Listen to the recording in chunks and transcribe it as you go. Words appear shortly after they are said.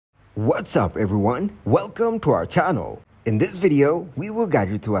What's up everyone? Welcome to our channel. In this video, we will guide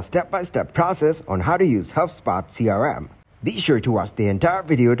you through a step-by-step process on how to use HubSpot CRM. Be sure to watch the entire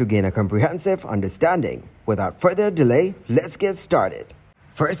video to gain a comprehensive understanding. Without further delay, let's get started.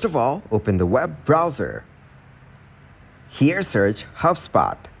 First of all, open the web browser. Here search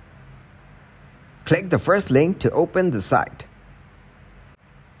HubSpot. Click the first link to open the site.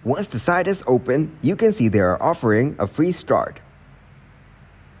 Once the site is open, you can see they are offering a free start.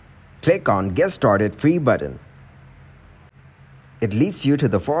 Click on Get Started Free button. It leads you to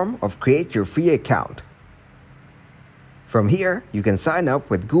the form of Create Your Free Account. From here, you can sign up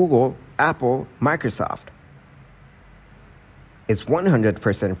with Google, Apple, Microsoft. It's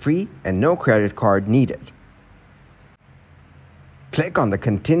 100% free and no credit card needed. Click on the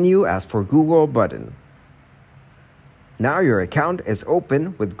Continue as for Google button. Now your account is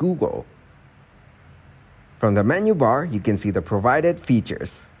open with Google. From the menu bar, you can see the provided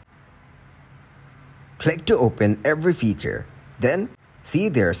features. Click to open every feature. Then, see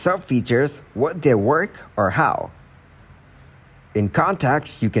their sub-features, what they work or how. In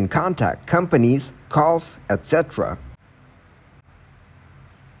Contact, you can contact companies, calls, etc.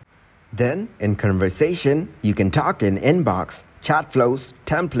 Then, in Conversation, you can talk in Inbox, chat flows,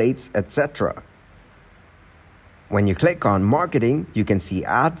 templates, etc. When you click on Marketing, you can see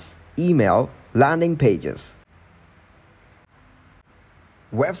ads, email, landing pages.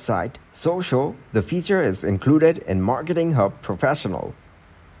 Website, social, the feature is included in Marketing Hub Professional.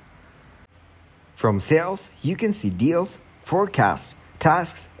 From sales, you can see deals, forecasts,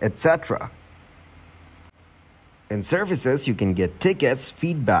 tasks, etc. In services, you can get tickets,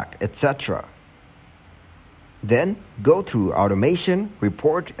 feedback, etc. Then, go through automation,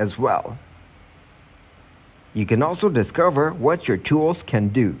 report as well. You can also discover what your tools can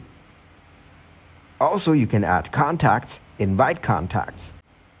do. Also, you can add contacts, invite contacts.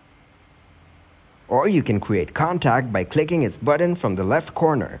 Or you can create contact by clicking its button from the left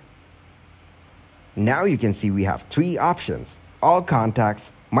corner. Now you can see we have three options: all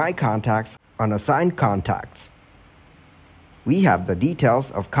contacts, my contacts, unassigned contacts. We have the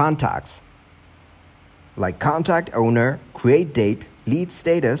details of contacts, like contact owner, create date, lead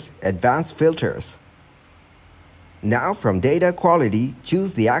status, advanced filters. Now from data quality,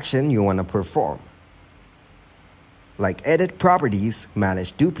 choose the action you want to perform, like edit properties,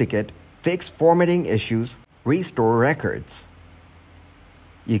 manage duplicate, fix formatting issues, restore records.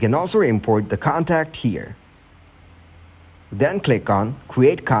 You can also import the contact here. Then click on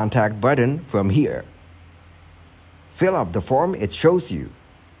Create Contact button from here. Fill up the form it shows you.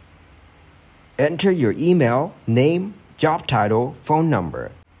 Enter your email, name, job title, phone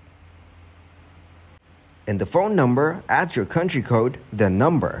number. In the phone number, add your country code, then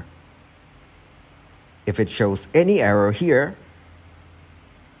number. If it shows any error here,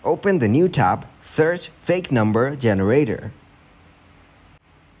 open the new tab, Search Fake Number Generator.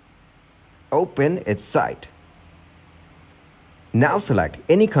 Open its site. Now select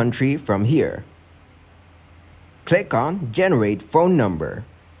any country from here. Click on Generate Phone Number.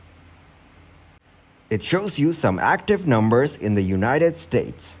 It shows you some active numbers in the United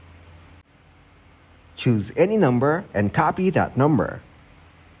States. Choose any number and copy that number.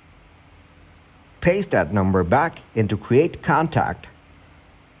 Paste that number back into Create Contact.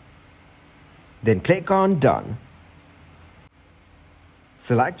 Then click on Done.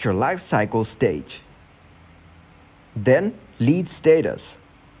 Select your life cycle stage. Then lead status.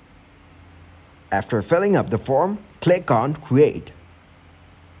 After filling up the form, click on Create.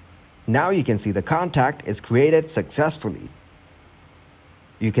 Now you can see the contact is created successfully.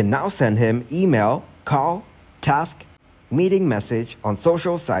 You can now send him email, call, task, meeting message on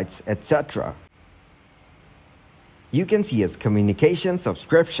social sites, etc. You can see his communication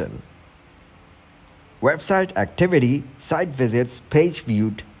subscription, website activity, site visits, page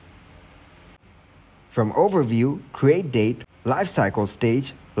viewed. From Overview, create date, lifecycle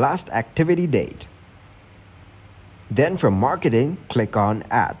stage, last activity date. Then from Marketing, click on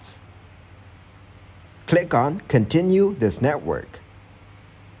Ads. Click on Continue this network.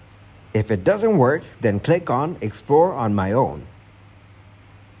 If it doesn't work, then click on Explore on my own.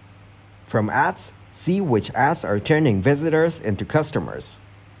 From Ads, see which ads are turning visitors into customers.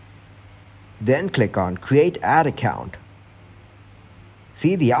 Then click on Create Ad Account.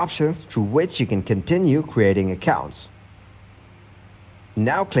 See the options through which you can continue creating accounts.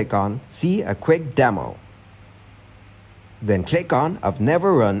 Now click on See a Quick Demo. Then click on I've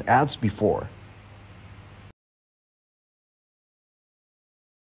never run ads before.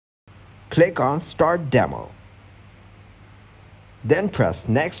 Click on Start Demo. Then press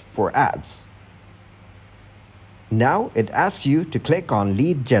Next for ads. Now it asks you to click on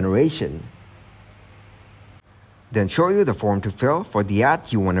Lead Generation. Then show you the form to fill for the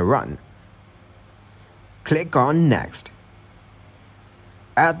ad you want to run. Click on Next.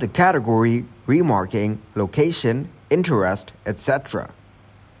 Add the category, remarking, location, interest, etc.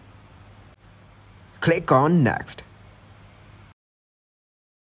 Click on Next.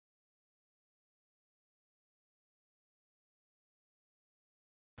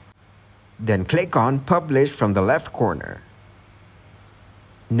 Then click on Publish from the left corner.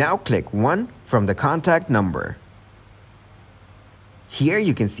 Now click 1 from the contact number. Here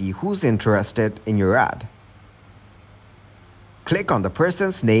you can see who's interested in your ad. Click on the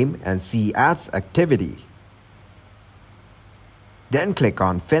person's name and see Ads Activity. Then click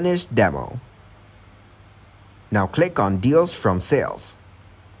on Finish Demo. Now click on Deals from Sales.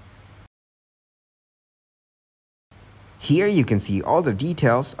 Here you can see all the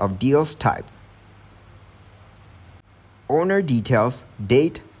details of deals type. Owner details,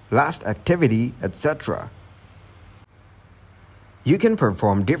 date, last activity, etc. You can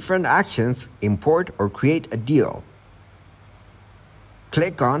perform different actions, import or create a deal.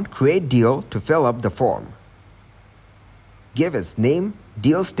 Click on Create Deal to fill up the form. Give its name,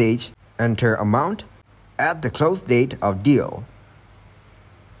 deal stage, enter amount, add the close date of deal.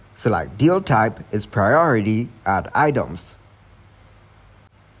 Select Deal Type is Priority, add items.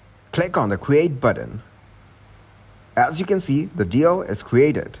 Click on the Create button. As you can see, the deal is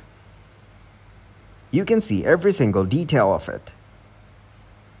created. You can see every single detail of it.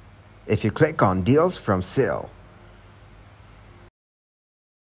 If you click on Deals from Sale,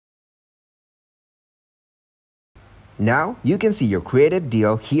 now you can see your created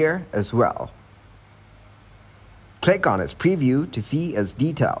deal here as well. Click on its preview to see its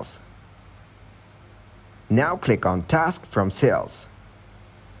details. Now click on Task from Sales.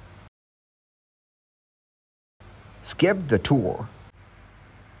 Skip the tour.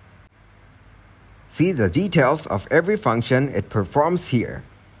 See the details of every function it performs here.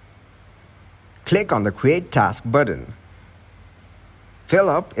 Click on the Create Task button. Fill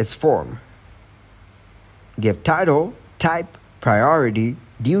up its form. Give title, type, priority,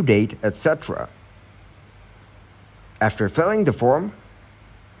 due date, etc. After filling the form,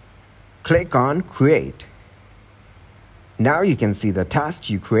 click on Create. Now you can see the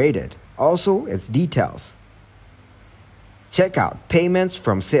task you created, also its details. Check out Payments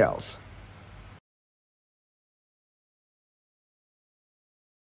from Sales.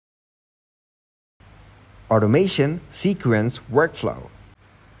 Automation, Sequence, Workflow.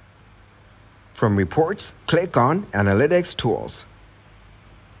 From Reports, click on Analytics Tools.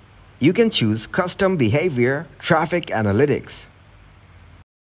 You can choose Custom Behavior, Traffic Analytics.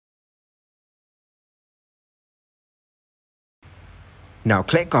 Now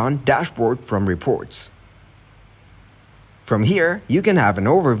click on Dashboard from Reports. From here, you can have an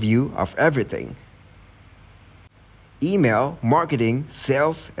overview of everything. Email, marketing,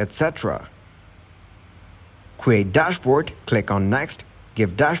 sales, etc. Create dashboard, click on Next,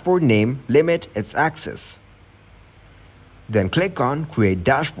 give dashboard name, limit its access. Then click on Create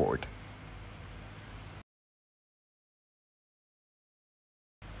Dashboard.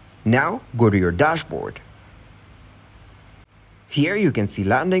 Now go to your dashboard. Here you can see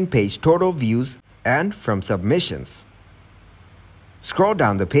landing page total views and from submissions. Scroll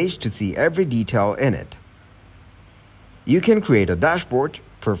down the page to see every detail in it. You can create a dashboard,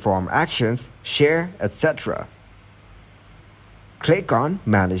 perform actions, share, etc. Click on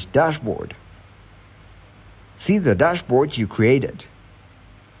Manage Dashboard. See the dashboard you created.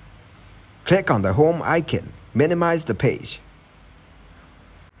 Click on the home icon, minimize the page.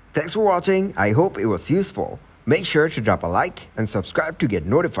 Thanks for watching. I hope it was useful. Make sure to drop a like and subscribe to get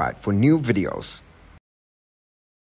notified for new videos.